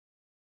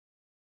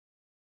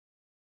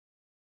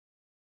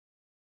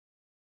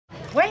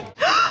Wait.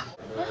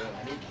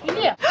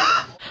 Yeah.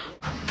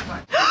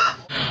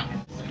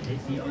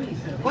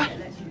 What?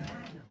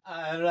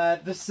 I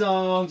write the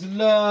songs of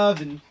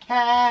love and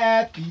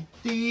happy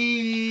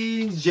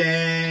things.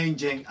 Jang,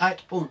 jang.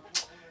 Oh,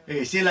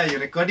 hey, see like you're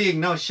recording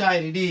now. Shy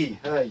already.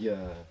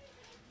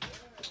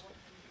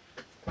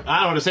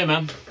 I don't know what to say,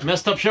 man.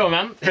 Messed up show,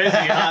 man. Crazy.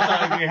 I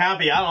thought I'd be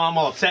happy. I don't know. I'm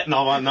all upset and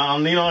all that. You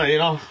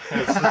know.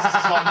 It's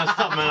all messed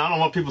up, man. I don't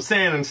know what people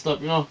saying and stuff,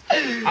 you know.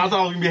 I thought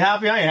I was gonna be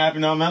happy. I ain't happy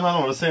now, man. I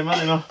don't know what to say, man.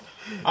 You know.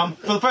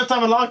 For the first time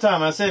in a long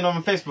time, I say it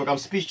on Facebook. I'm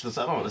speechless.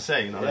 I don't know what to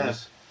say. You know. Yeah.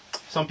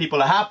 Some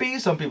people are happy.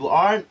 Some people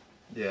aren't.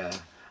 Yeah.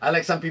 I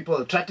like some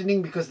people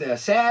threatening because they are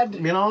sad.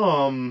 You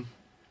know.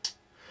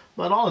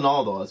 But all in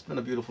all, though, it's been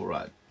a beautiful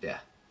ride. Yeah.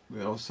 You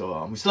know,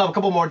 so we still have a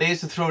couple more days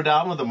to throw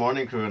down with the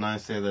morning crew, and I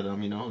say that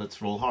you know,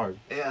 let's roll hard.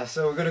 Yeah,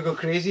 so we're gonna go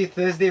crazy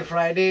Thursday,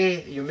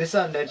 Friday. You miss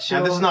out on that show.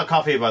 And this is not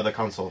coffee by the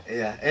council.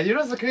 Yeah, and you know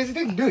what's the crazy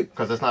thing, dude?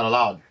 Because it's not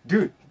allowed.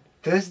 Dude,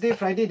 Thursday,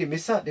 Friday, they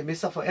miss out. They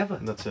miss out forever.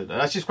 That's it.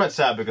 And she's quite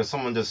sad because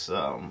someone just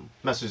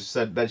messaged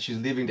said that she's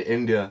leaving to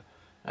India,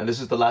 and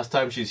this is the last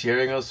time she's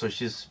hearing us, so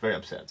she's very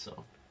upset.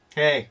 So,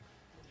 hey,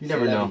 you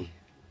never know.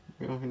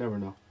 You know, you never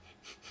know.